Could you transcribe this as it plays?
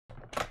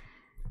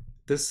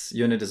This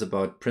unit is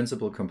about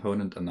principal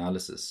component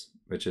analysis,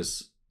 which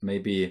is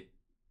maybe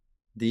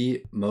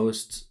the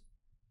most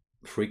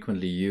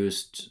frequently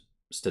used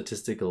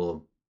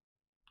statistical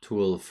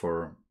tool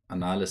for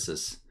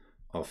analysis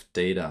of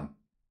data,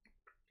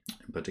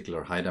 in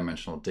particular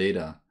high-dimensional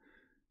data,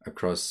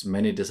 across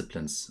many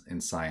disciplines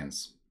in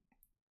science.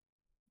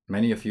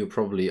 Many of you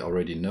probably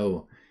already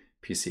know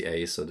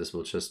PCA, so this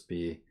will just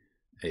be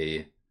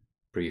a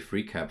brief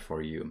recap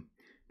for you.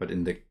 But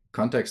in the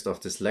context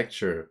of this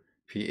lecture,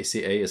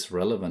 PCA is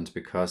relevant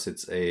because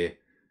it's a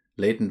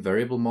latent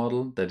variable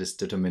model that is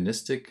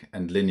deterministic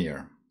and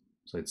linear.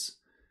 So it's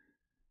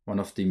one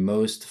of the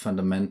most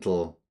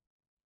fundamental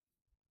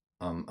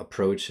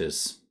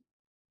approaches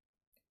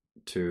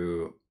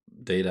to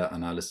data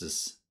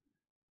analysis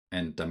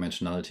and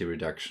dimensionality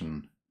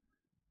reduction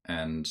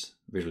and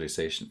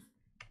visualization.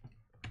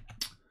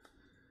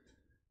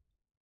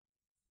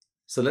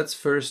 So let's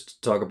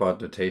first talk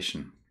about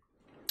notation.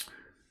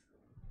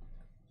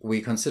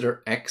 We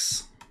consider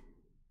X,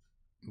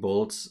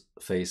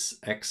 boldface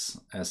X,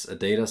 as a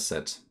data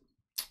set,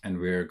 and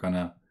we're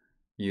gonna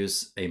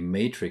use a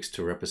matrix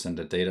to represent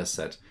a data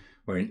set,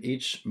 where in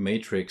each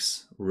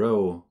matrix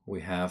row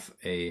we have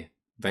a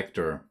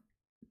vector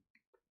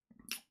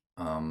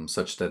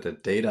such that the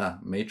data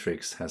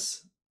matrix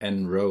has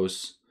n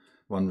rows,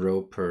 1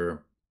 row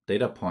per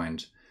data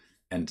point,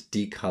 and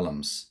d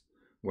columns,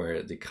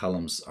 where the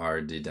columns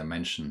are the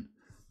dimension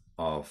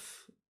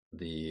of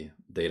the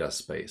data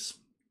space.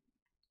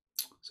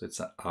 So it's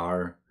a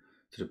R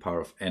to the power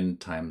of n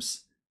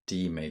times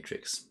d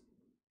matrix.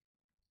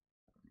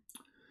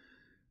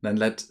 Then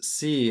let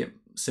C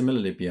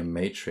similarly be a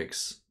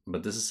matrix,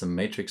 but this is a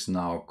matrix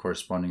now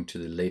corresponding to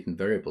the latent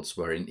variables,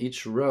 where in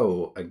each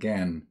row,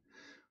 again,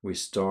 we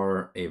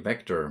store a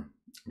vector,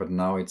 but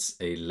now it's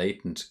a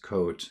latent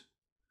code.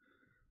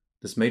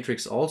 This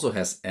matrix also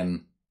has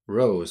n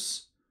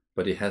rows,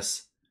 but it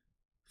has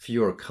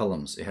fewer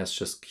columns. It has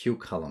just q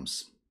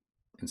columns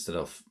instead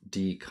of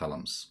d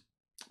columns.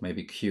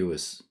 Maybe q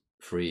is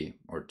 3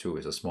 or 2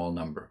 is a small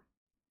number.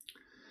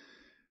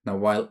 Now,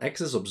 while x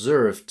is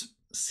observed,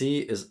 C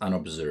is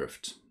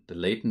unobserved. The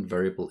latent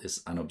variable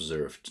is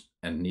unobserved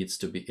and needs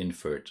to be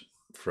inferred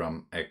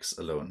from x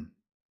alone.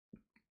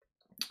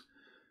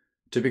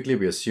 Typically,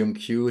 we assume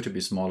Q to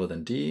be smaller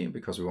than D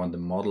because we want the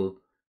model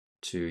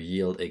to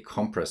yield a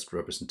compressed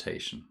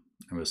representation,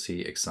 and we'll see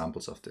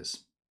examples of this.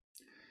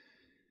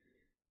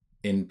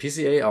 In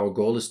PCA, our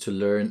goal is to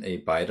learn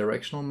a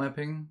bidirectional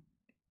mapping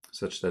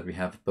such that we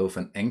have both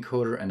an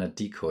encoder and a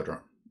decoder,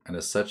 and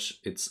as such,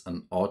 it's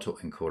an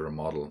autoencoder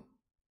model.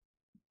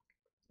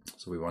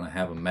 So we want to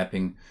have a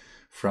mapping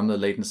from the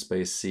latent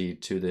space C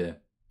to the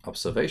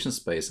observation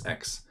space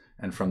X,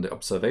 and from the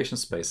observation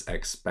space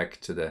X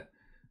back to the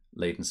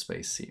latent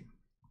space C.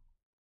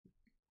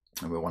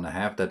 And we want to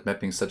have that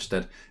mapping such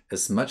that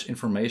as much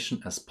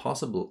information as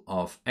possible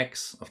of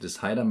X, of this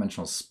high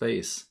dimensional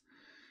space,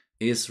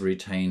 is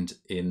retained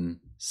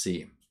in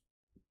C.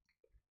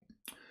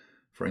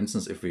 For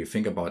instance, if we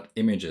think about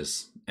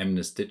images,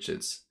 MNIST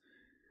digits,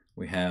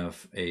 we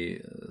have a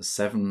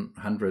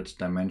 700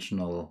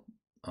 dimensional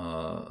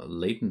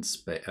latent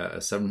space,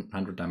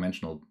 700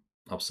 dimensional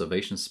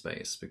observation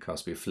space,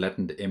 because we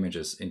flattened the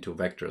images into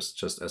vectors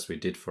just as we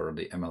did for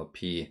the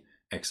MLP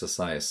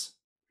exercise.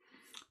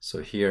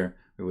 So here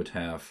we would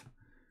have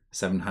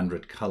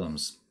 700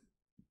 columns,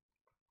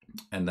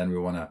 and then we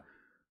want to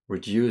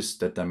reduce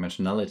that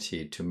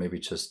dimensionality to maybe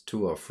just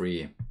 2 or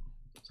 3.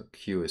 So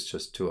Q is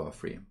just 2 or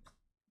 3.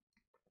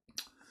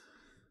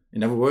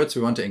 In other words,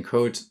 we want to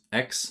encode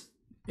X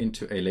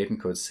into a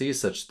latent code C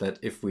such that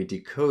if we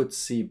decode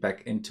C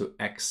back into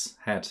X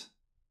hat,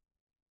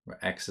 where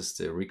X is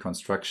the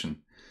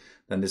reconstruction,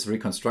 then this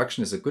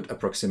reconstruction is a good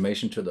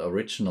approximation to the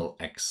original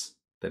X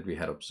that we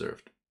had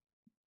observed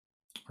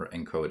or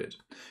encoded.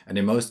 And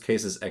in most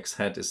cases, X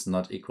hat is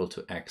not equal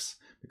to X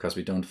because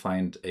we don't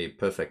find a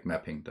perfect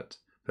mapping that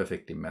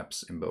perfectly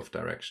maps in both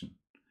directions.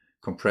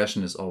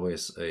 Compression is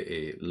always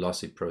a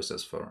lossy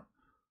process for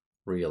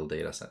real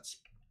data sets.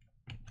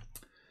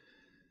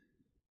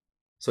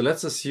 So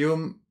let's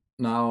assume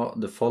now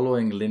the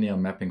following linear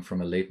mapping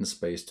from a latent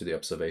space to the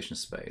observation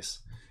space.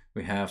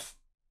 We have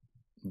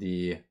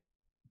the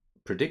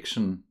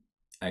prediction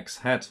X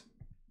hat.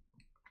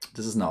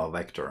 This is now a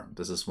vector.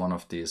 This is one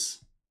of these,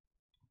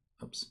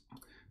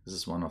 this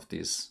is one of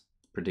these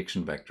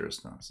prediction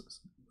vectors now. So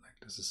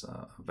this is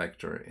a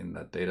vector in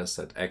that data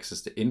set. X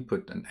is the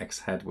input and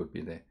X hat would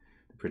be the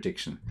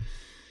prediction.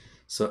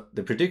 So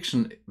the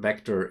prediction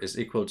vector is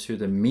equal to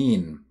the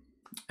mean,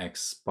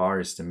 X bar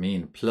is the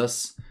mean,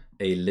 plus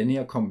a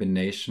linear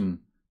combination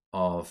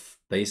of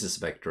basis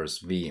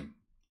vectors V.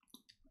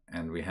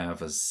 And we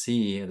have a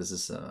C, this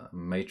is a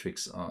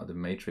matrix, the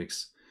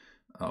matrix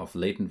of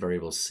latent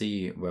variable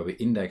C, where we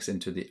index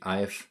into the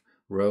ith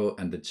row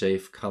and the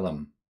jth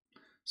column.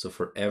 So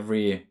for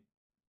every,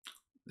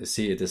 you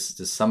see the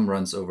sum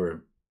runs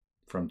over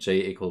from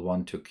j equal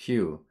 1 to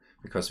q,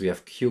 because we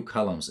have q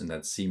columns in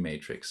that C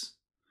matrix.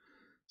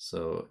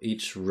 So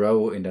each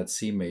row in that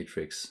C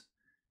matrix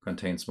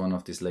contains one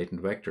of these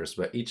latent vectors,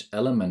 where each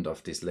element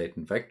of these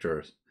latent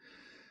vectors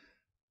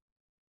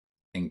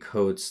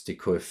encodes the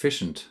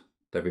coefficient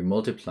that we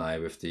multiply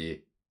with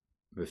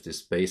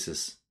this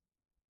basis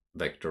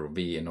vector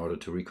v in order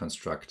to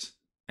reconstruct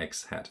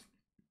x hat.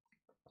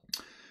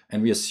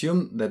 And we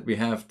assume that we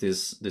have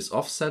this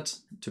offset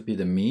to be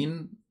the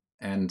mean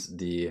and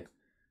the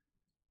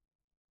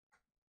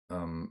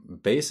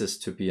basis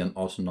to be an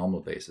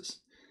orthonormal basis.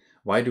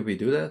 Why do we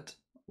do that?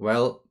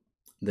 Well,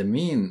 the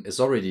mean is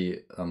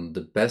already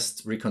the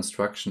best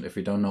reconstruction if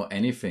we don't know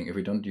anything, if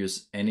we don't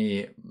use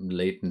any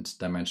latent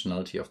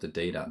dimensionality of the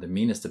data. The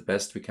mean is the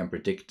best we can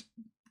predict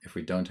if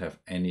we don't have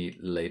any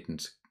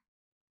latent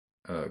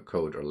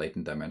code or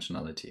latent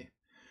dimensionality.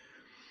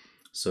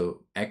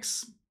 So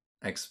x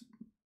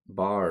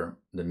bar,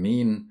 the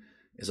mean,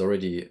 is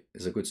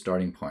a good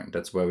starting point.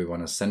 That's where we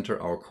want to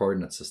center our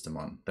coordinate system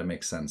on. That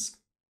makes sense.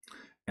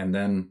 And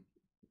then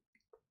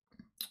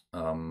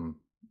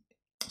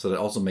so that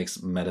also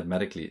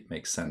mathematically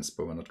makes sense,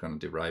 but we're not going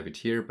to derive it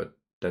here. But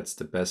that's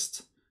the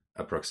best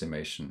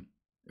approximation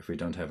if we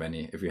don't have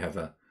any, if we have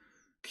a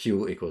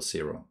q equals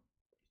 0,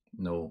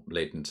 no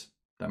latent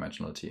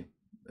dimensionality,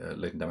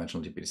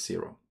 be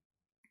 0.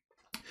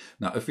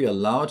 Now, if we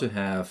allow to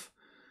have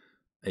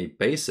a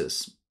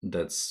basis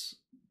that's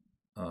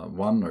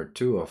 1 or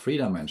 2 or 3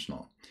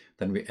 dimensional,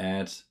 then we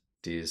add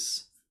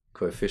these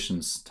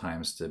coefficients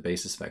times the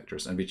basis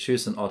vectors, and we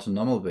choose an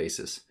orthonormal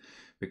basis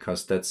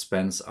because that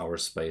spans our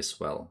space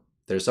well.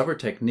 There's other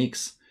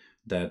techniques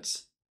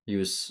that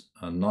use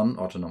a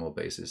non-orthonormal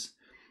basis,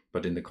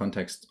 but in the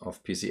context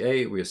of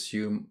PCA, we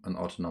assume an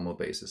orthonormal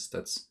basis.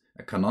 That's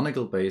a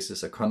canonical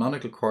basis, a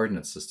canonical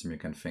coordinate system, you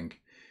can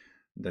think,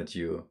 that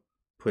you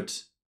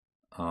put,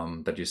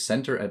 that you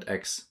center at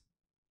x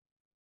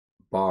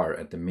bar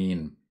at the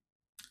mean,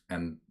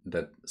 and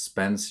that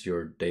spans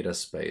your data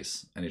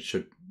space, and it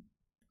should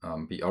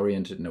be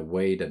oriented in a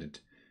way that it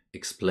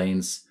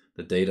explains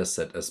the data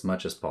set as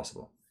much as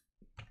possible.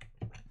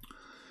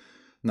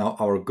 Now,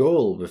 our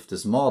goal with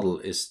this model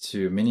is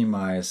to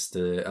minimize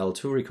the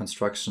L2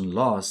 reconstruction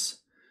loss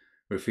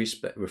with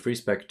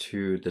respect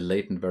to the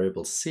latent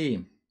variable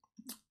c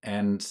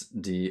and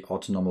the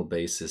orthonormal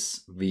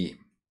basis v.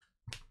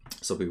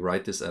 So we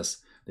write this as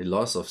the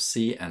loss of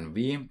c and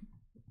v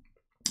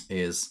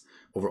is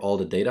over all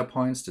the data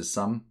points, the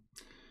sum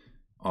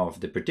of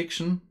the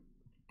prediction,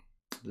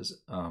 this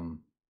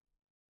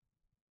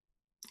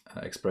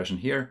expression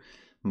here,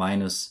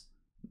 minus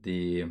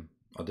the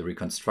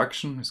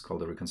reconstruction, is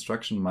called the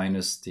reconstruction,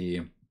 minus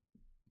the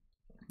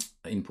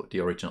input, the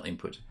original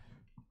input.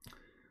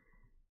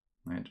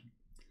 Right.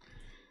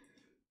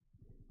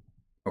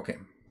 Okay.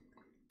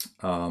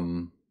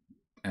 And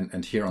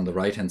here on the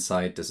right hand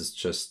side, this is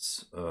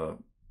just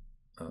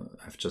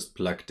I've just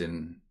plugged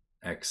in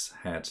x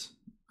hat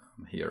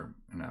here,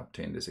 and I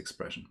obtain this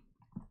expression.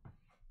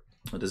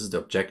 So this is the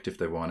objective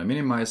that we want to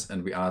minimize,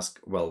 and we ask,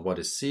 well, what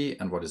is c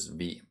and what is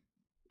v?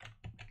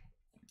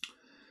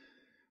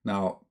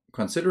 Now,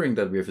 considering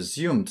that we have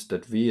assumed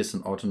that v is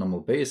an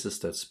orthonormal basis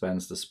that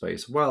spans the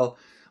space well,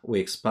 we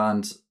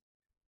expand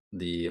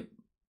the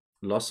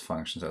loss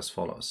functions as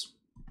follows.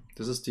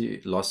 This is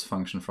the loss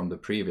function from the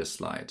previous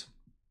slide.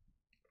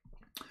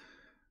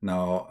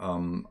 Now,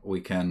 we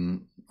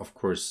can, of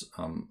course,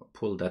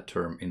 pull that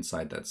term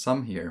inside that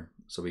sum here,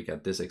 so we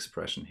get this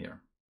expression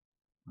here,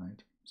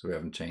 right? So we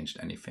haven't changed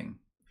anything,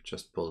 we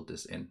just pulled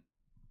this in.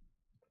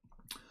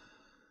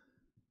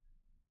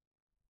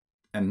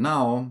 And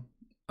now,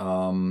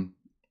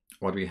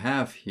 what we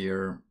have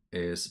here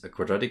is a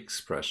quadratic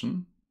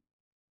expression.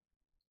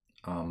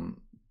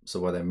 So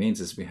what that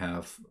means is we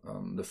have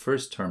the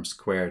first term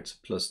squared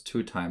plus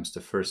 2 times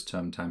the first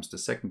term times the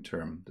second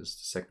term, this is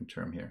the second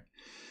term here,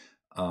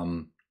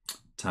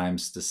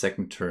 times the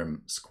second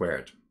term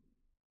squared.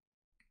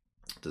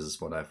 This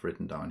is what I've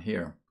written down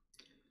here.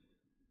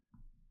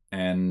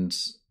 And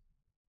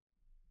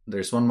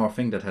there's one more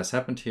thing that has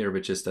happened here,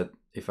 which is that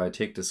if I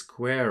take the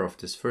square of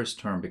this first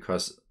term,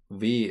 because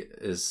v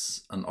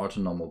is an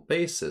orthonormal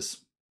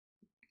basis,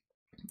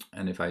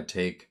 and if I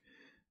take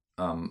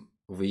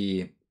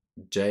vj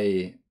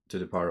to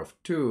the power of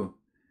 2,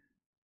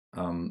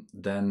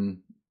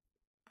 then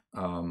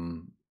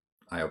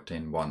I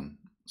obtain 1,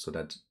 so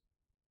that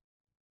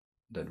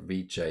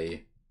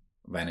vj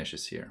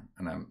vanishes here,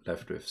 and I'm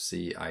left with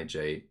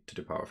cij to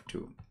the power of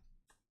 2.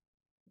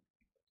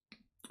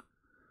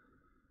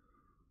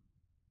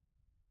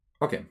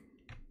 Okay.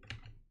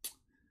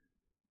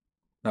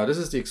 Now this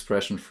is the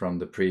expression from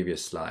the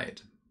previous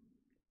slide.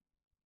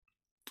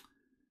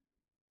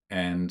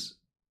 And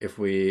if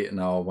we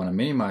now want to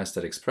minimize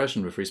that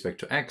expression with respect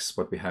to x,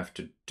 what we have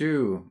to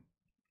do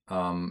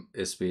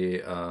is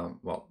we,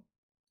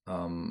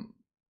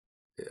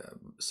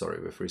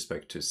 with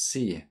respect to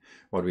c,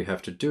 what we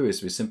have to do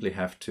is we simply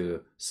have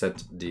to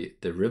set the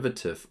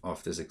derivative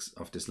of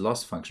this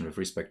loss function with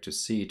respect to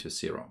c to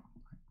 0.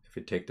 If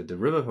we take the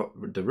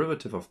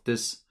derivative of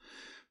this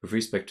with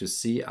respect to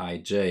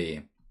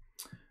cij,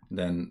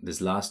 then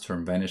this last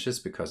term vanishes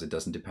because it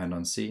doesn't depend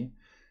on c.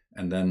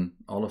 And then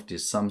all of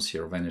these sums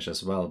here vanish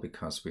as well,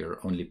 because we are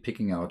only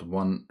picking out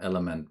one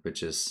element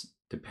which is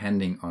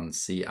depending on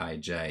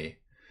Cij.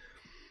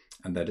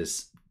 And that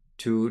is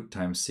 2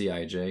 times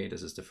Cij,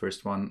 this is the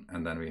first one,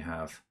 and then we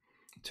have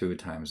 2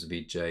 times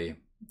Vj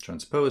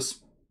transpose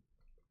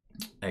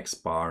x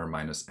bar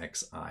minus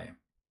xi.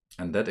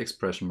 And that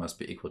expression must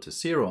be equal to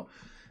 0,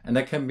 and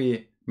that can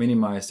be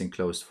minimized in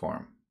closed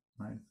form,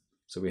 right?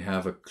 So we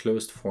have a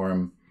closed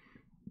form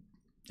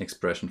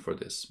expression for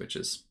this, which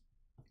is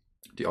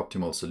the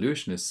optimal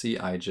solution is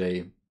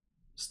Cij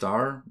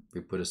star,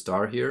 we put a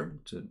star here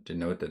to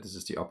denote that this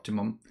is the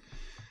optimum,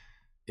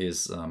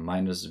 is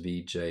minus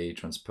Vj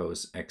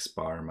transpose x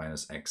bar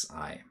minus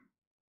xi.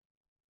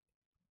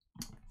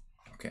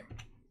 Okay.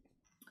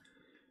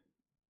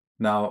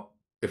 Now,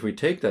 if we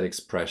take that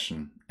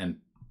expression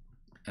and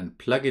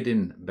plug it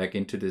in back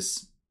into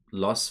this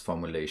loss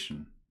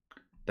formulation,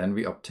 then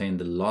we obtain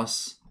the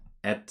loss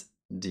at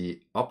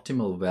the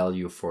optimal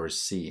value for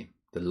C,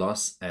 the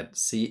loss at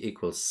C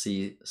equals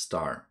C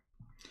star.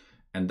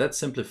 And that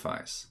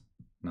simplifies.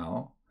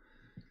 Now,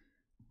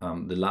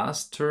 the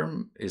last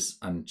term is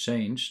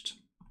unchanged,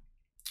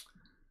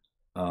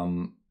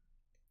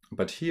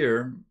 but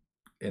here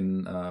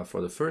in for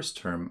the first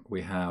term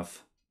we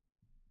have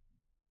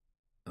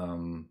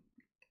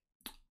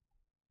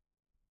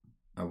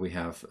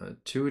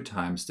 2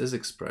 times this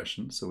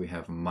expression, so we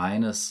have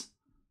minus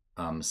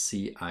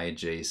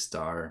Cij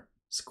star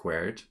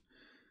squared,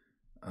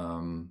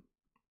 and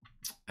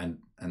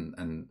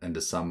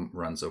the sum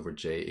runs over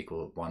j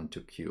equal 1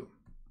 to q.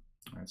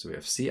 Right, so we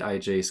have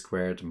Cij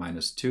squared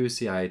minus 2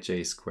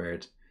 Cij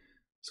squared,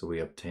 so we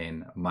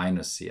obtain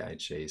minus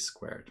Cij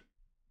squared.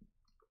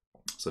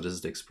 So this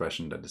is the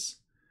expression that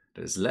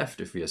is left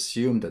if we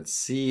assume that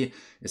C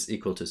is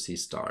equal to C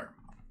star.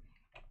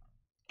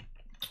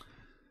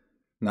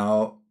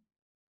 Now,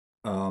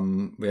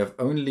 we have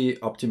only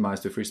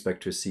optimized with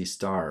respect to C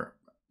star,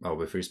 or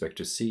with respect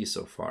to C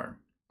so far.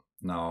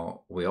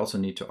 Now, we also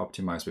need to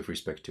optimize with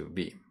respect to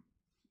V.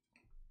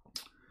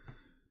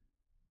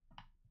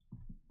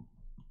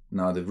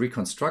 Now, the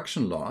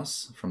reconstruction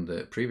loss from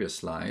the previous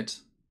slide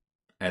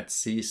at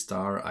C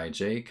star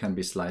ij can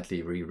be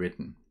slightly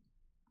rewritten.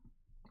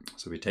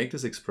 So we take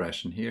this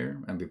expression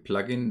here and we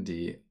plug in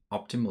the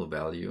optimal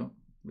value.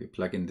 We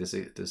plug in this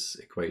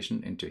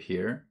equation into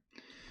here.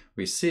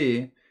 We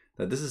see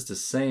that this is the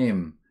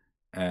same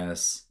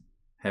as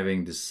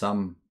having the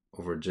sum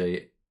over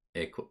j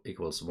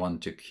equals 1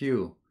 to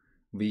q,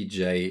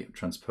 Vj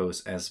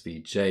transpose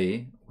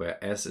Svj,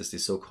 where S is the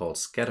so-called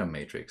scatter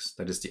matrix,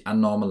 that is the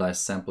unnormalized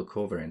sample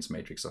covariance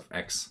matrix of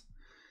X,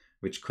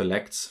 which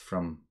collects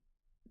from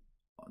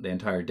the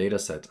entire data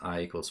set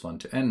I equals 1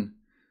 to n,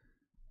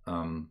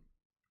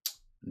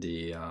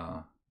 the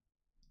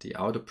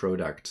outer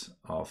product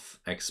of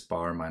x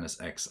bar minus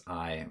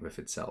xi with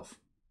itself.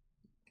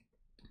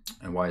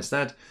 And why is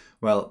that?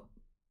 Well,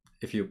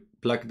 if you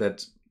plug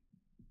that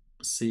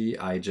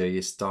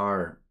Cij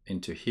star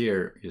into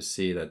here, you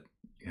see that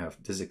you have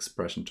this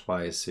expression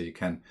twice. So you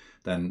can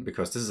then,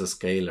 because this is a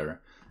scalar,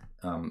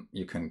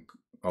 you can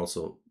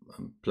also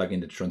plug in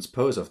the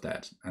transpose of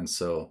that. And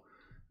so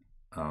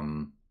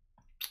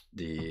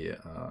the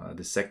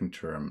second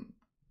term,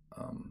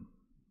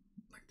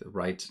 like the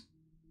right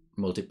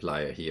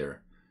multiplier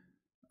here,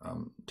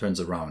 turns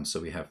around. So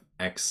we have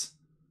x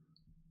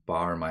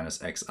bar minus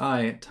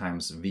xi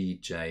times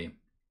Vj,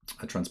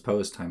 a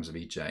transpose times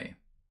Vj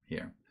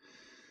here.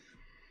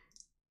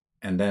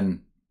 And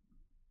then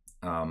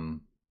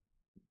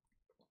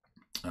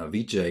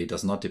Vj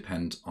does not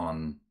depend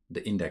on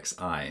the index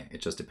I,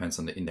 it just depends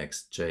on the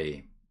index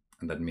j.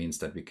 And that means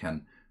that we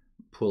can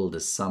pull the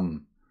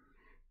sum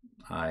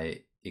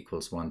I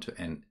equals 1 to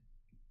n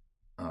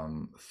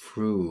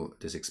through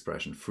this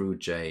expression, through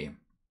j.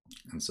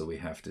 And so we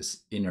have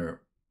this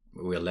inner,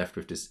 we are left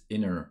with this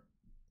inner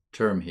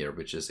term here,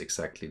 which is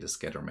exactly the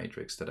scatter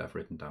matrix that I've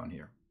written down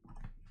here.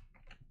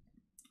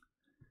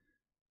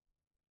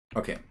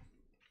 Okay.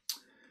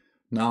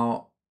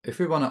 Now, if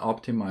we want to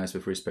optimize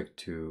with respect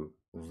to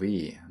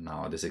V,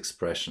 now this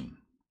expression,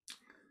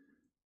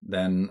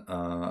 then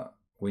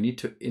we need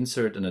to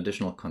insert an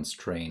additional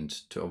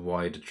constraint to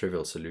avoid a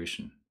trivial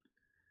solution.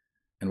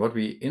 And what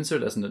we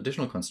insert as an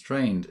additional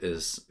constraint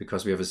is,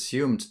 because we have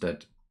assumed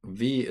that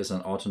V is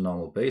an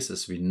orthonormal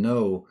basis, we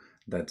know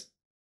that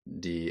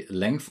the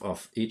length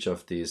of each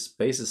of these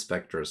basis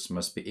vectors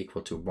must be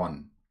equal to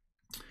 1.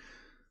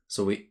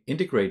 So we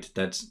integrate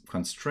that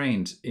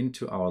constraint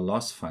into our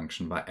loss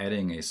function by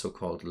adding a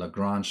so-called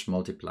Lagrange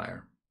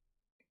multiplier.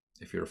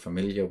 If you're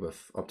familiar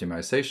with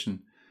optimization,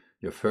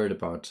 you've heard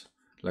about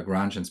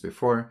Lagrangians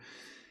before.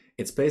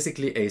 It's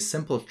basically a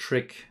simple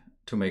trick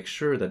to make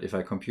sure that if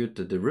I compute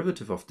the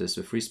derivative of this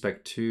with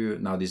respect to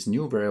now these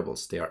new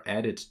variables, they are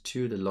added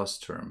to the loss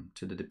term,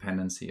 to the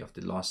dependency of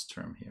the loss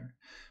term here.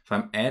 If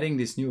I'm adding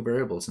these new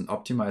variables and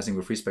optimizing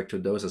with respect to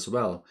those as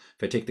well,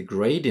 if I take the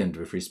gradient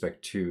with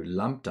respect to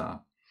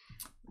lambda,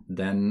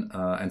 then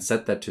and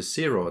set that to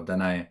 0,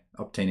 then I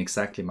obtain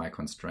exactly my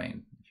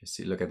constraint. If you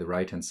see, look at the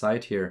right hand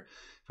side here,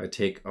 if I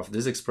take of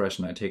this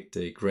expression, I take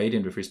the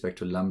gradient with respect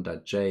to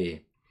lambda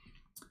j,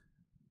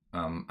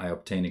 I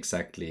obtain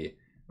exactly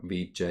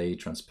Vj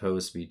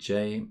transpose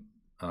Vj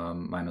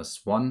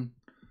minus 1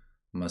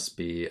 must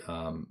be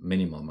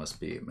minimal, must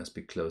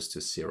be close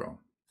to 0.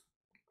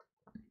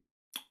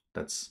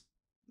 That's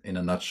in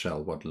a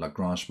nutshell what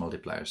Lagrange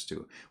multipliers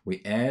do.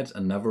 We add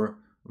another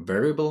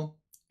variable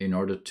in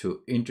order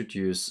to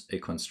introduce a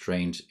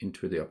constraint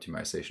into the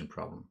optimization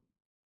problem.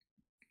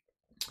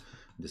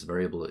 This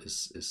variable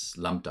is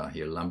lambda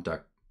here.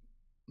 Lambda,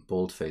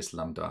 boldface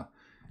lambda,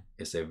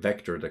 is a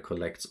vector that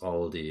collects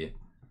all the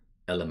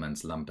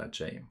elements lambda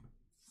j.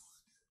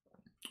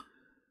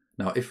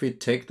 Now, if we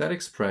take that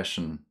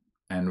expression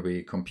and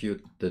we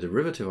compute the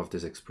derivative of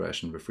this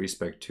expression with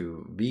respect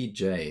to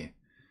Vj,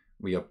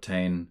 we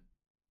obtain,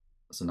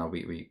 so now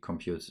we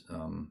compute,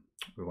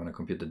 we want to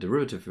compute the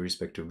derivative with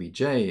respect to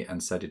Vj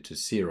and set it to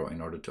 0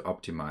 in order to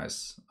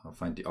optimize,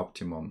 find the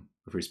optimum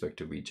with respect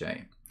to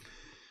Vj.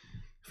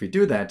 If we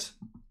do that,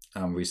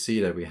 we see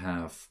that we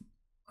have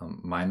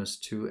minus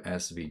 2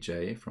 s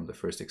Vj from the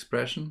first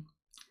expression.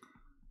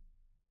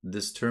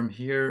 This term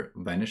here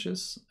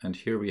vanishes, and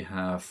here we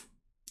have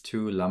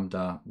 2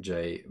 lambda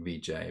j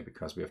Vj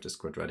because we have this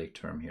quadratic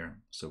term here.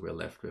 So we're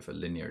left with a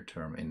linear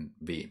term in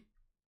V.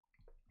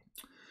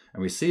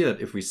 And we see that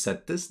if we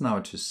set this now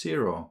to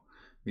 0,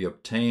 we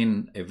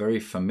obtain a very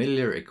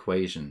familiar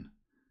equation.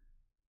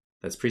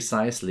 That's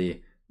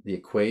precisely the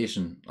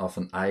equation of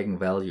an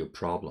eigenvalue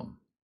problem.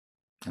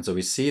 And so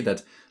we see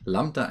that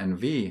lambda and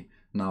V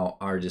now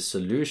are the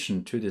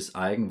solution to this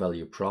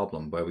eigenvalue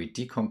problem, where we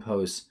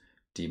decompose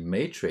the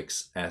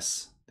matrix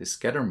S, the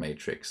scatter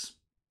matrix,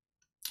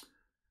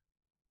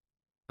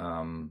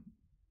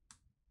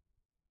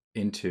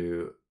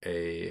 into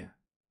a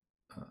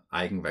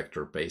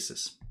eigenvector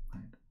basis.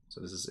 Right?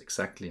 So this is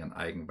exactly an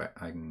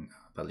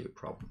eigenvalue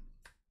problem.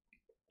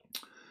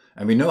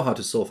 And we know how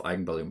to solve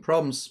eigenvalue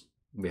problems.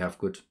 We have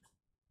good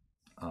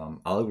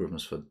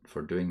algorithms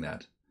for doing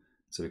that.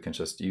 So we can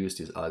just use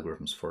these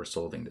algorithms for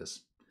solving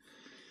this.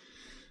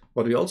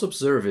 What we also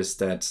observe is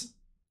that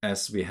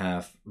as we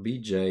have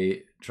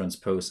Vj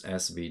transpose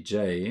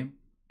SVj,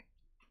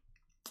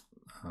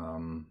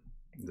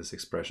 this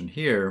expression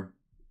here,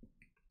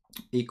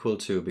 equal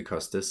to,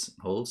 because this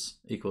holds,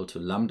 equal to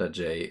lambda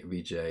j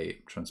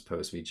Vj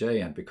transpose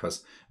Vj, and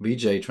because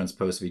Vj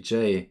transpose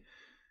Vj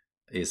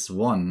is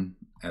 1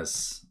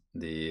 as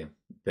the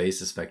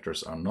basis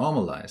vectors are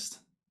normalized,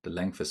 the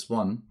length is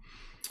 1,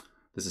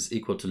 this is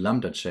equal to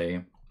lambda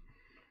j,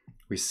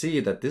 we see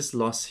that this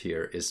loss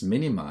here is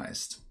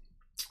minimized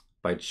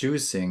by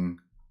choosing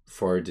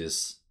for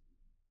this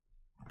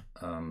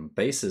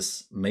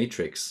basis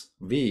matrix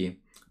V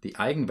the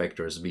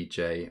eigenvectors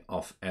Vj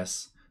of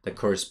S that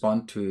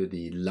correspond to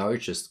the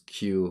largest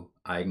Q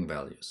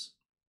eigenvalues.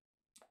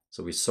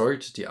 So we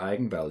sort the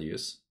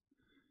eigenvalues,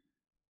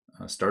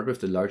 start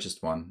with the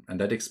largest one, and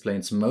that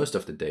explains most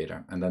of the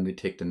data, and then we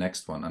take the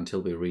next one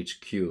until we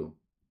reach Q,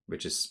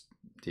 which is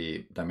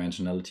the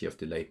dimensionality of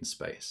the latent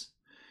space.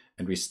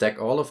 And we stack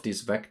all of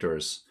these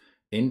vectors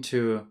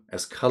into,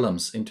 as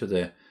columns, into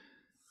the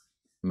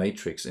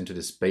matrix, into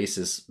this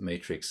basis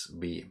matrix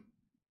V.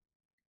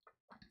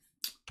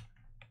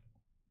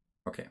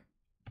 Okay.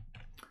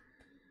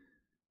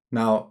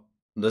 Now,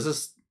 this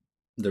is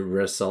the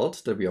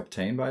result that we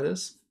obtain by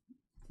this.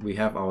 We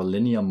have our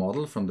linear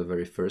model from the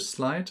very first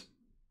slide,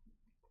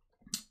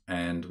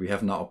 and we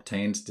have now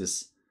obtained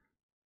this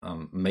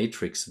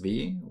matrix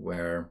V,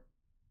 where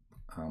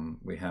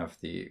we have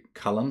the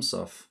columns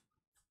of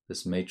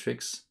this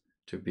matrix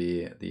to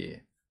be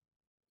the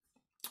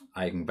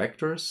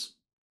eigenvectors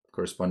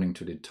corresponding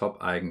to the top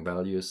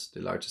eigenvalues,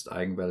 the largest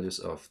eigenvalues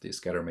of the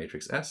scatter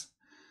matrix S.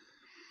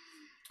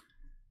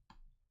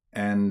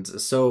 And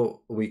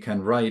so we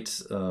can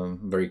write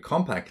very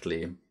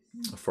compactly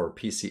for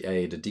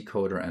PCA the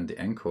decoder and the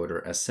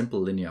encoder as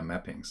simple linear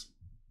mappings.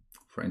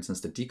 For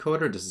instance, the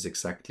decoder, this is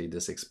exactly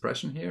this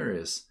expression here,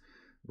 is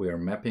we are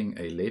mapping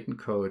a latent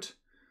code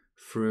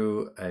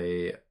through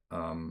a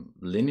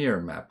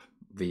linear map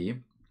V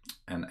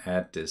and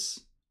add this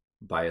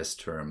bias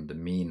term, the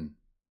mean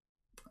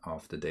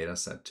of the data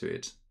set, to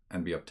it,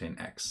 and we obtain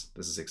X.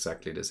 This is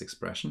exactly this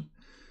expression.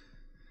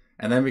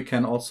 And then we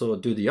can also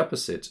do the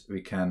opposite.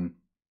 We can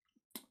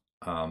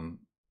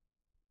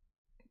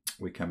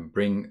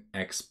bring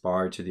X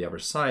bar to the other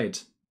side.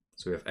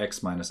 So we have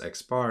X minus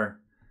X bar,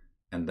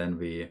 and then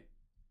we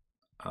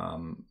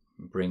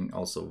bring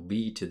also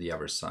V to the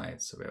other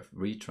side. So we have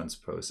V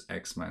transpose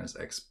X minus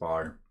X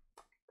bar.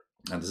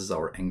 And this is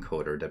our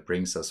encoder that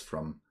brings us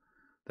from,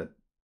 that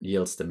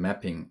yields the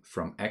mapping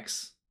from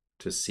X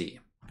to C.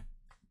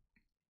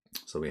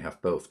 So we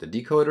have both the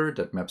decoder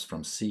that maps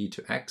from C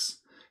to X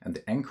and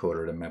the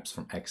encoder that maps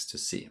from X to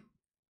C.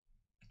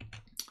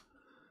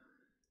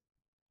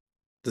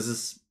 This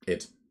is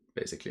it,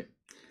 basically.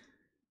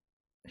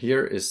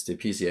 Here is the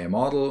PCA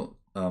model.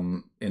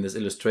 In this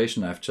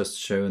illustration, I've just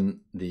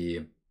shown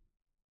the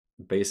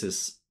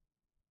basis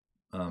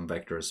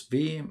vectors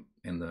v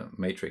in the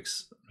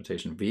matrix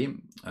notation v.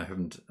 I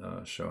haven't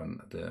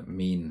shown the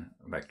mean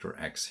vector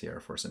x here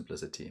for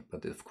simplicity,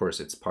 but of course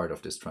it's part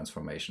of this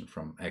transformation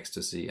from x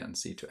to z and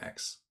z to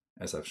x,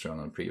 as I've shown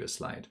on the previous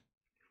slide.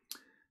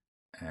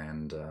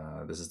 And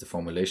this is the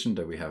formulation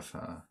that we have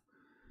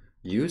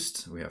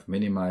used. We have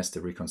minimized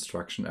the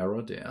reconstruction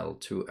error, the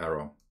L2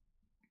 error.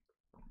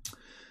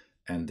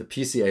 And the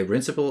PCA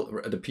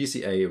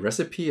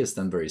recipe is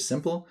then very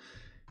simple.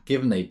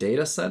 Given a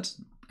data set,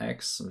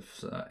 X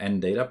with n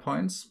data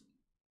points,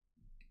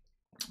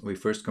 we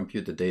first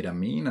compute the data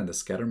mean and the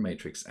scatter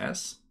matrix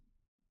S.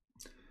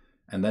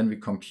 And then we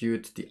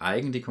compute the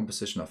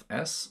eigendecomposition of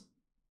S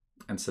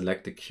and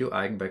select the Q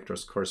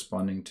eigenvectors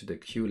corresponding to the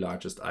Q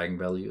largest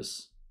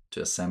eigenvalues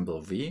to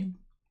assemble V.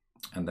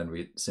 And then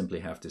we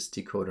simply have this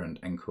decoder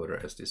and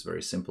encoder as these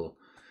very simple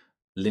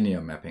linear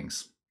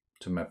mappings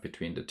to map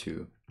between the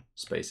two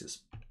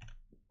spaces.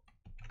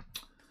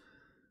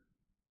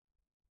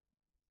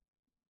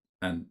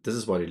 And this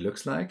is what it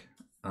looks like.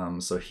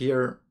 So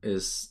here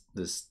is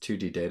this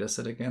 2D data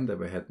set again that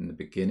we had in the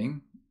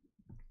beginning.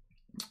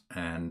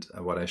 And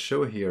what I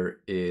show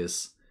here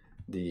is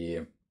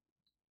these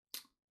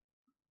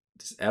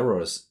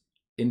arrows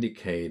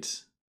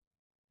indicate,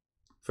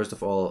 first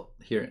of all,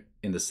 here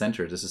in the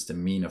center, this is the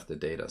mean of the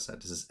data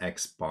set. This is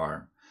X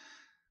bar,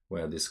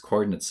 where this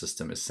coordinate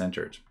system is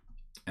centered.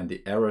 And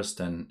the arrows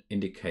then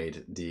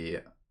indicate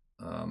the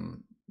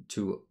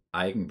two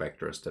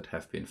eigenvectors that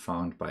have been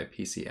found by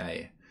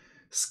PCA,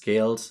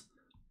 scaled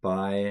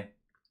by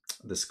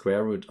the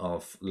square root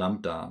of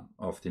lambda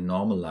of the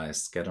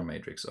normalized scatter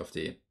matrix of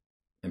the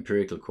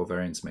empirical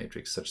covariance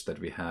matrix, such that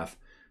we have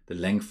the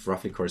length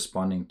roughly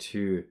corresponding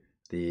to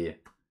the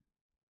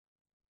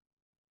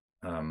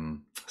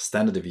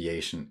standard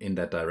deviation in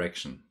that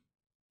direction.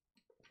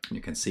 And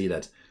you can see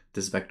that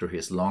this vector here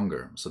is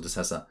longer, so this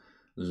has a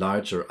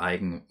larger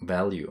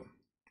eigenvalue,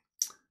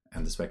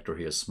 and this vector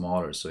here is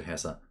smaller, so it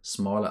has a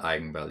smaller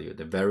eigenvalue.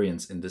 The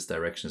variance in this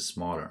direction is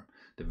smaller.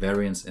 The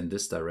variance in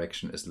this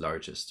direction is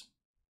largest.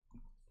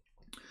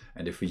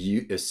 And if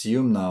we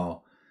assume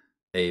now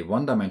a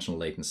one-dimensional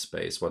latent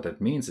space, what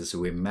that means is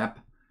we map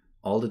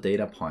all the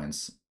data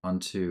points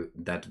onto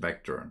that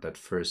vector,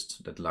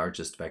 that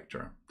largest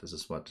vector. This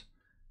is what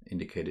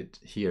indicated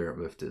here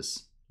with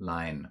this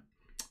line.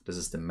 This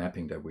is the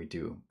mapping that we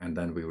do, and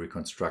then we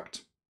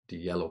reconstruct the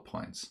yellow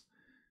points,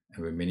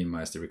 and we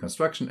minimize the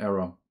reconstruction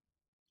error,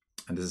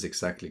 and this is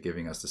exactly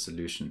giving us the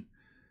solution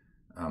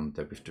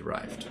that we've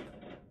derived.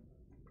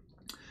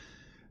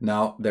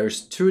 Now,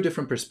 there's two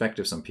different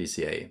perspectives on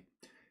PCA.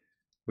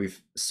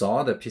 We've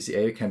saw that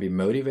PCA can be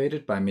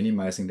motivated by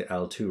minimizing the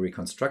L2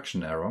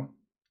 reconstruction error.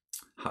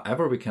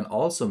 However, we can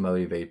also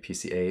motivate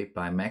PCA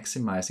by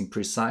maximizing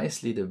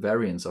precisely the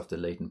variance of the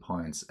latent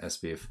points,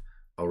 as we've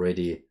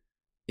already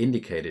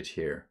indicated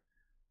here.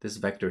 This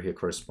vector here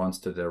corresponds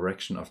to the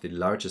direction of the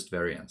largest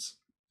variance.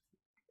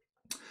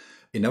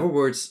 In other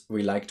words,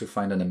 we like to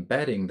find an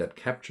embedding that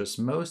captures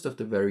most of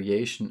the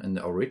variation in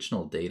the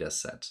original data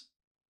set,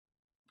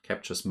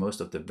 captures most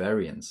of the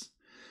variance,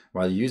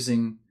 while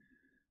using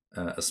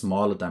a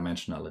smaller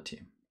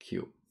dimensionality,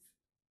 Q.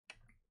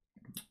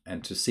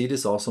 And to see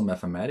this also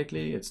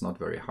mathematically, it's not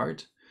very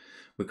hard.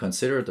 We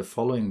consider the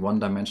following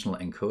one-dimensional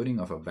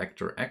encoding of a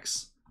vector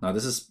X. Now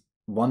this is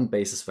one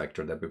basis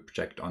vector that we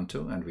project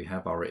onto, and we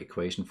have our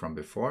equation from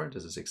before.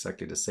 This is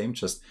exactly the same,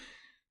 just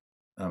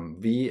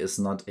V is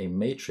not a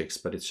matrix,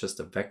 but it's just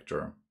a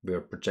vector. We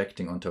are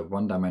projecting onto a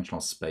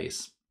one-dimensional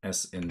space,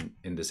 as in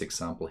this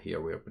example here,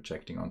 we are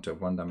projecting onto a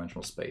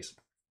one-dimensional space.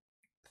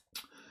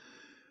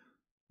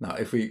 Now,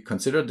 if we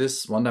consider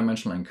this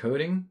one-dimensional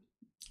encoding,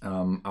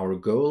 our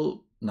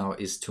goal now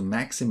is to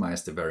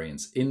maximize the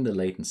variance in the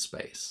latent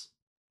space.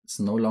 It's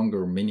no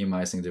longer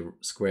minimizing the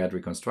squared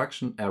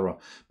reconstruction error,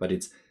 but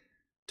it's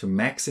to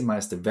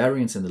maximize the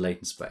variance in the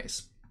latent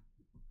space.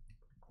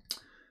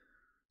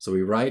 So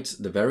we write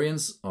the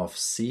variance of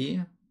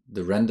C,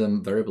 the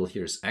random variable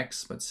here is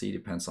X, but C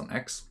depends on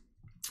X,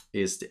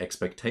 is the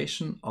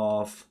expectation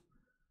of,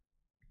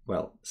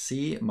 well,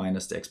 C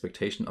minus the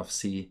expectation of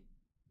C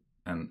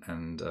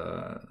and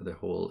the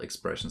whole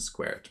expression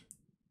squared.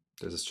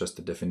 This is just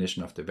the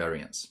definition of the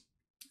variance.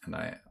 And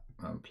I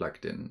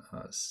plugged in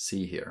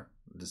C here,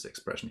 this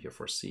expression here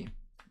for C.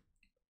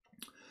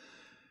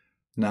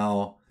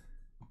 Now,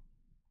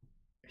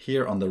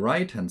 here on the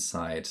right-hand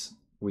side,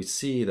 we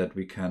see that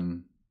we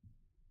can,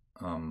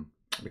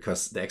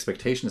 because the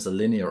expectation is a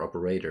linear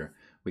operator,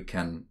 we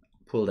can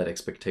pull that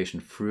expectation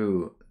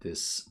through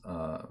this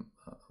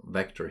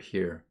vector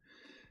here.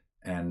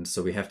 And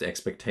so we have the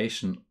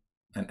expectation,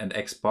 and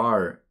X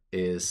bar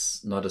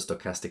is not a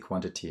stochastic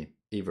quantity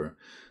either.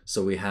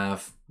 So we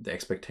have the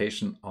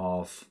expectation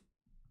of,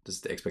 this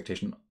is the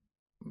expectation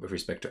with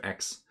respect to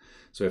X.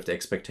 So we have the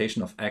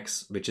expectation of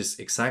X, which is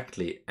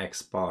exactly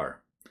X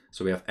bar.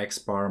 So we have X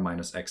bar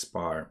minus X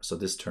bar. So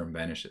this term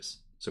vanishes.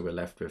 So we're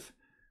left with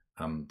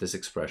this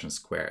expression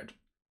squared.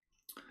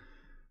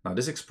 Now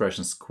this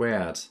expression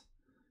squared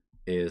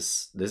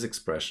is this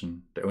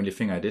expression. The only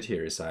thing I did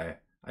here is I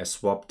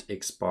swapped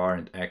X bar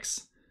and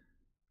X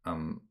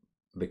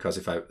because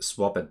if I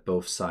swap at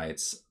both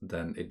sides,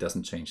 then it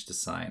doesn't change the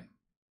sign.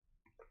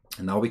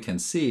 And now we can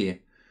see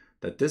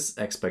that this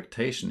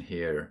expectation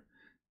here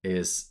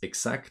is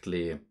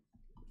exactly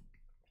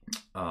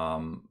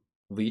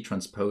V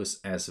transpose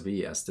as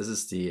V, as this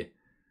is the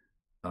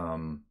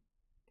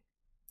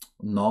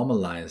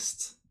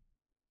normalized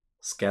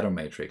scatter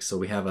matrix. So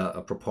we have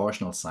a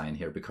proportional sign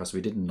here because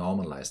we didn't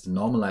normalize. The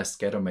normalized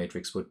scatter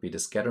matrix would be the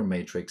scatter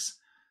matrix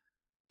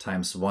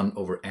times 1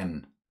 over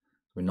n.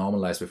 We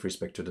normalize with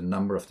respect to the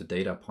number of the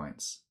data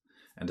points.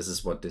 And this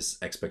is what this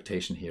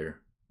expectation here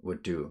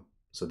would do.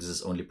 So this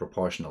is only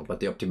proportional, but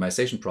the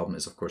optimization problem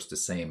is of course the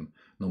same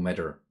no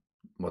matter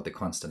what the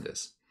constant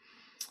is.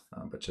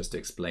 But just to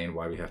explain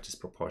why we have this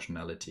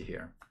proportionality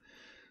here.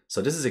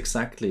 So this is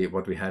exactly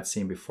what we had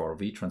seen before,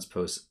 V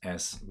transpose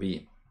S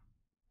V.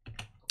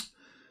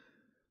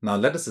 Now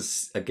let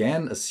us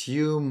again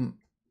assume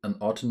an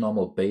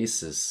orthonormal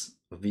basis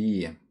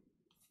V1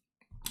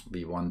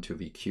 to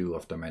VQ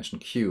of dimension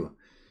Q.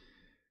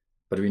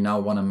 But we now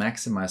want to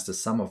maximize the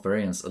sum of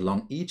variance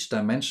along each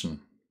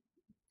dimension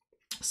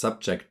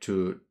subject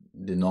to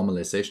the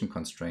normalization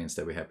constraints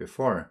that we had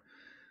before.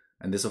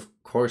 And this of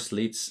course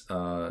leads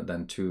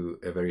then to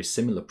a very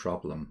similar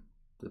problem,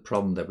 the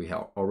problem that we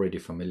are already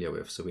familiar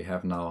with. So we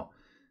have now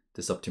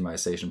this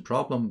optimization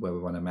problem where we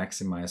want to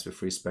maximize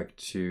with respect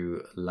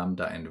to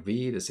lambda and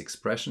V, this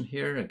expression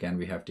here. Again,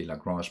 we have the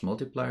Lagrange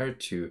multiplier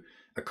to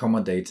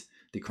accommodate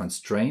the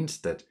constraint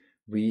that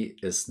V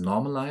is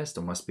normalized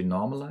or must be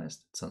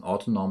normalized. It's an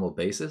orthonormal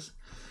basis.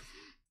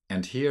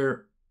 And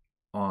here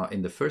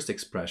in the first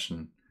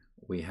expression,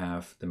 we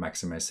have the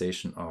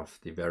maximization of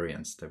the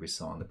variance that we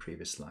saw on the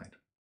previous slide.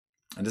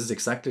 And this is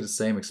exactly the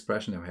same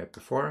expression that we had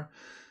before.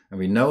 And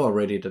we know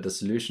already that the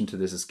solution to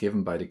this is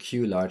given by the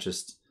Q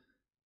largest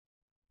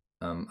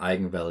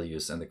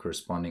eigenvalues and the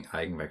corresponding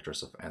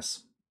eigenvectors of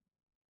S.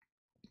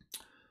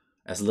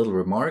 As a little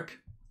remark,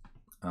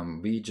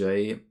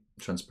 Vj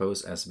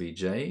transpose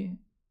SVj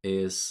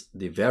is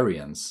the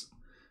variance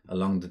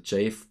along the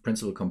J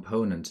principal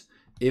component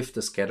if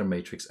the scatter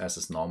matrix S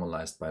is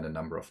normalized by the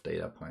number of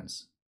data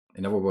points.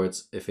 In other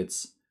words, if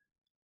it's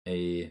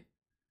an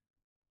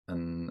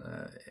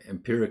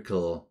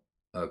empirical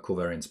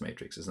covariance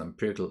matrix, it's an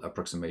empirical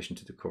approximation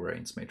to the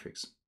covariance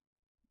matrix.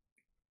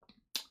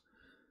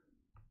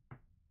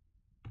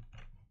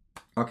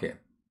 Okay,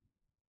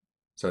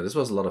 so this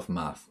was a lot of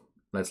math.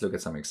 Let's look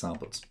at some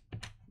examples.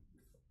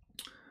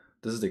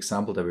 This is the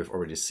example that we've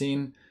already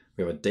seen.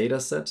 We have a data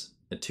set,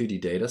 a 2D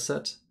data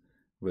set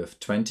with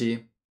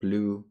 20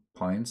 blue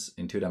points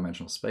in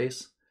two-dimensional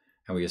space,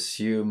 and we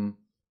assume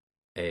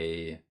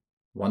a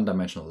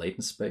one-dimensional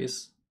latent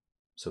space.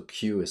 So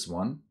Q is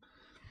 1.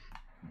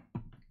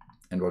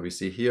 And what we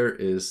see here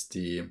is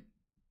the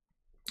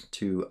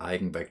two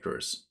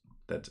eigenvectors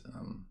that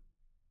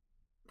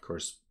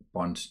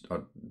correspond,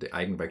 or the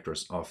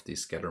eigenvectors of the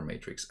scatter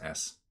matrix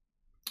S.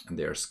 And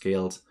they are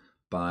scaled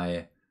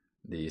by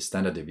the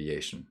standard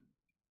deviation.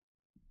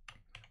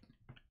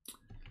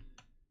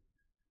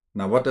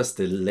 Now, what does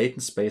the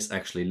latent space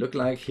actually look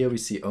like? Here we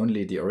see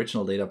only the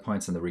original data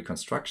points and the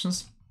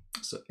reconstructions.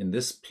 So in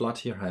this plot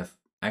here, I have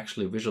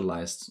actually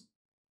visualized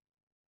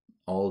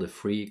all the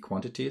free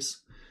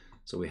quantities.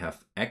 So we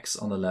have X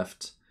on the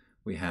left,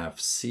 we have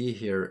C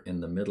here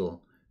in the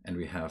middle, and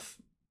we have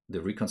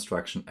the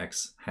reconstruction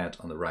X hat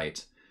on the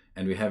right.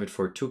 And we have it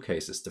for two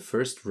cases. The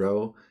first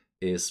row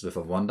is with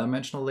a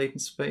one-dimensional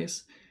latent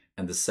space,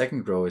 and the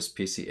second row is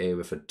PCA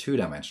with a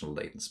two-dimensional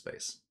latent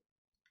space.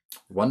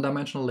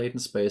 One-dimensional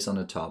latent space on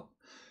the top,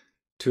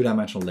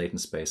 two-dimensional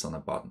latent space on the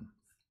bottom.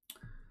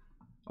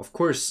 Of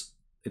course,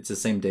 it's the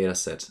same data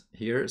set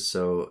here,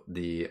 so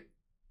the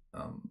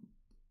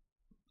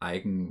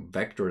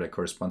eigenvector that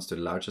corresponds to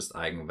the largest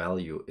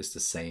eigenvalue is the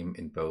same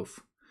in both.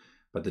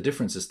 But the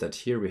difference is that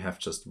here we have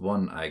just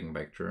one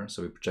eigenvector,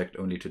 so we project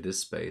only to this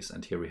space,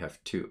 and here we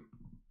have two.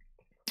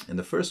 In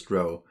the first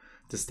row,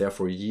 this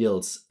therefore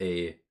yields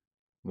a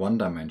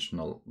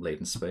one-dimensional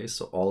latent space,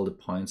 so all the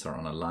points are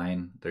on a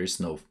line. There is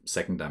no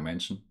second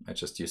dimension. I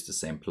just used the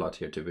same plot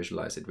here to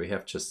visualize it. We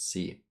have just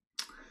C.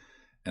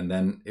 And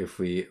then if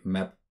we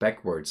map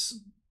backwards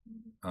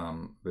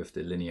with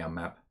the linear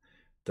map,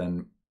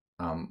 then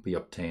we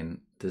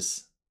obtain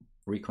this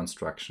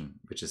reconstruction,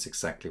 which is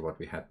exactly what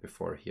we had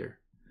before here.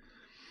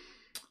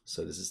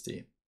 So this is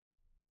the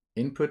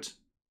input,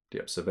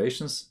 the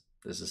observations,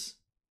 this is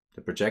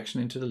the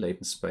projection into the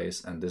latent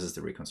space, and this is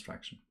the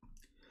reconstruction.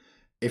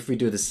 If we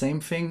do the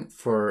same thing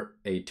for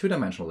a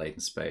two-dimensional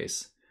latent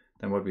space,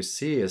 then what we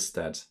see is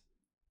that,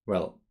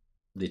 well,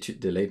 the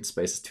latent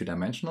space is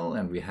two-dimensional,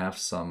 and we have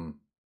some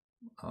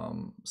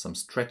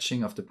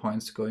stretching of the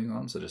points going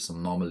on. So there's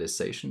some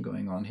normalization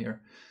going on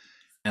here.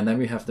 And then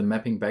we have the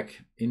mapping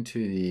back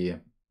into the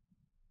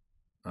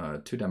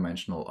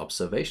two-dimensional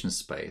observation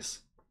space.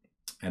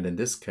 And in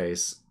this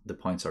case, the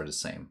points are the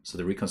same. So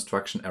the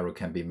reconstruction error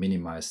can be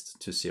minimized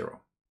to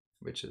 0,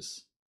 which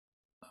is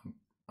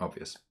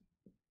obvious.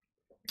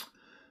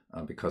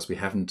 Because we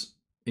haven't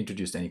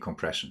introduced any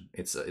compression.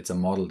 It's a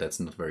model that's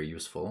not very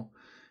useful.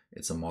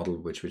 it's a model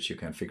which you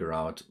can figure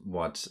out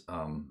what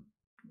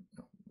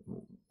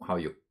how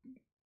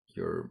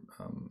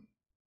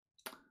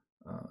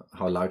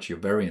how large your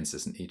variance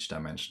is in each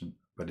dimension,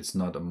 but it's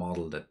not a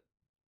model that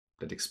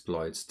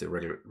exploits the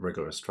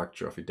regular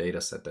structure of your data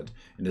set. That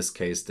in this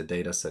case, the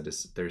data set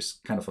there's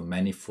kind of a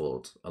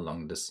manifold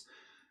along this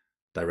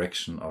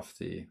direction of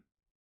the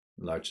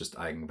largest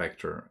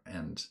eigenvector,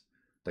 and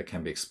that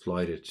can be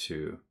exploited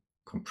to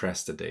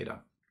compress the data.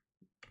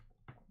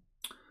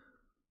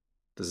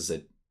 This is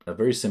a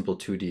very simple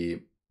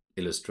 2D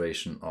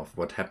illustration of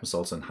what happens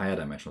also in higher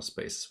dimensional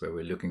spaces, where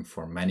we're looking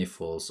for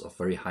manifolds of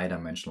very high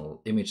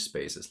dimensional image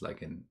spaces,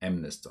 like in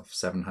MNIST of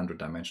 700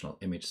 dimensional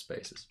image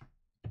spaces.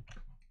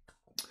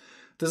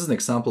 This is an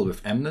example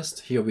with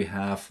MNIST. Here we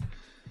have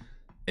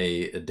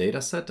a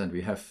data set, and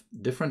we have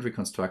different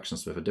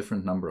reconstructions with a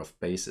different number of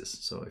bases.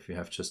 So if you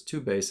have just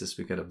 2 bases,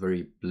 we get a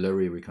very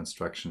blurry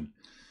reconstruction.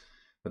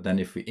 But then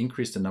if we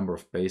increase the number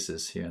of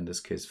bases, here in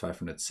this case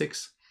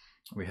 506,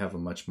 we have a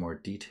much more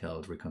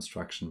detailed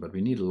reconstruction, but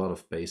we need a lot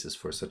of bases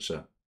for such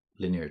a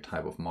linear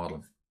type of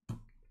model.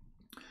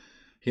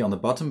 Here on the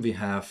bottom we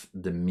have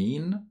the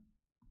mean,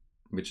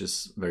 which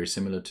is very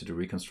similar to the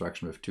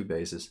reconstruction with 2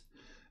 bases.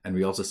 And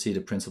we also see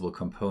the principal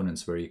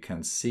components, where you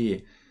can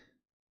see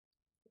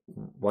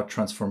what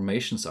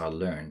transformations are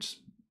learned.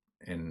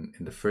 In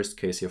the first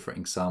case here, for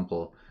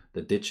example,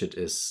 the digit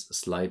is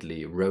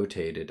slightly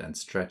rotated and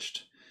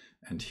stretched.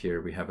 And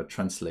here we have a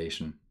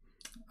translation.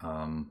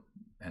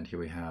 And here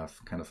we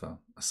have kind of a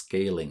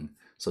scaling.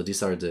 So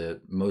these are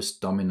the most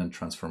dominant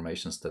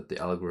transformations that the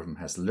algorithm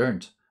has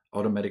learned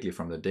automatically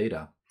from the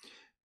data,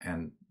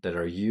 and that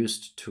are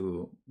used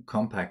to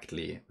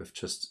compactly, with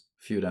just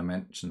few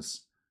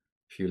dimensions,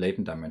 few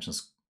latent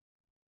dimensions,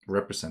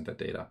 represent the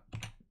data.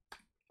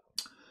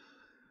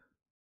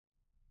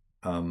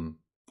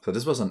 So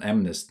this was on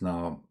MNIST.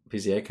 Now,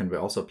 PCA can be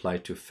also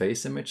applied to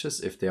face images.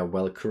 If they are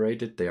well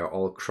curated, they are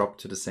all cropped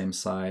to the same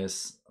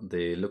size,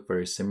 they look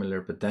very similar,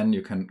 but then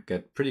you can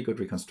get pretty good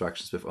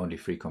reconstructions with only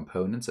 3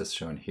 components, as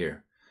shown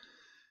here.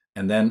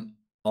 And then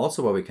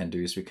also what we can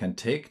do is we can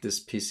take this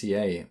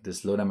PCA,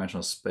 this low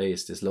dimensional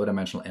space, this low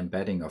dimensional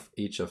embedding of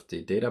each of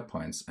the data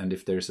points, and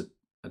if there's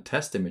a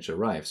test image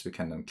arrives, we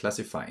can then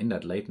classify in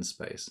that latent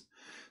space.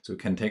 So we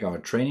can take our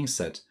training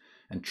set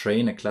and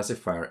train a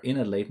classifier in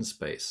a latent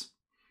space,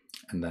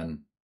 and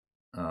then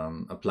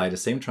apply the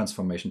same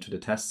transformation to the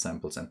test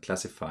samples and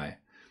classify.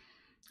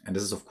 And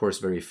this is of course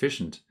very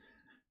efficient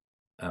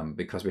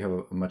because we have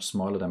a much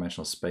smaller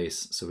dimensional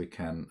space, so we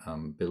can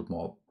build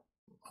more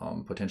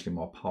potentially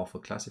more powerful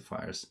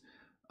classifiers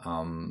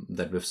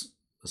that with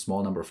a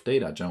small number of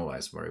data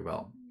generalize very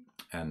well.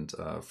 And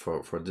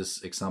for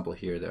this example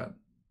here,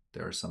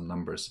 there are some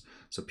numbers.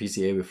 So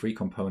PCA with 3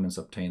 components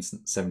obtains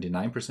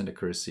 79%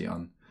 accuracy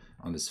on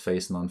this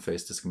phase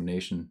non-phase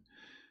discrimination,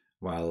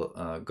 while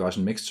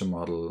Gaussian mixture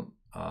model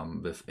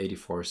with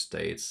 84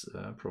 states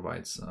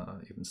provides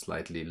even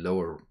slightly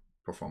lower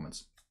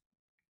performance.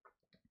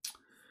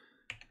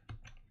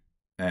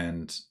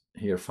 And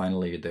here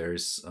finally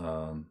there's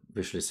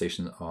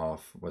visualization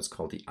of what's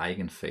called the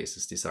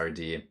eigenphases. These are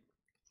the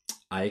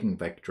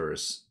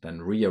eigenvectors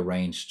then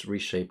rearranged,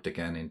 reshaped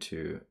again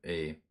into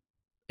a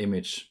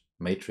image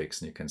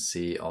matrix. And you can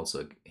see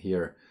also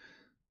here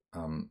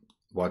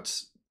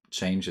what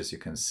changes. You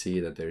can see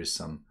that there is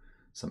some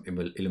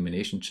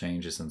illumination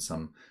changes and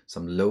some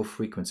low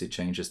frequency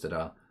changes that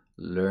are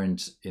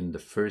learned in the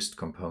first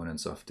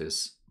components of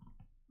this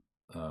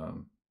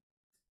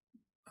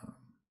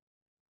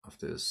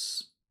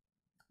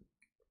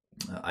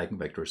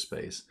eigenvector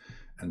space.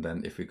 And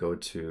then if we go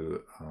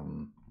to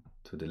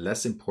the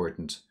less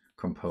important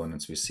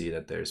components, we see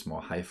that there's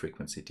more high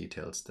frequency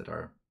details that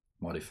are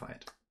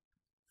modified.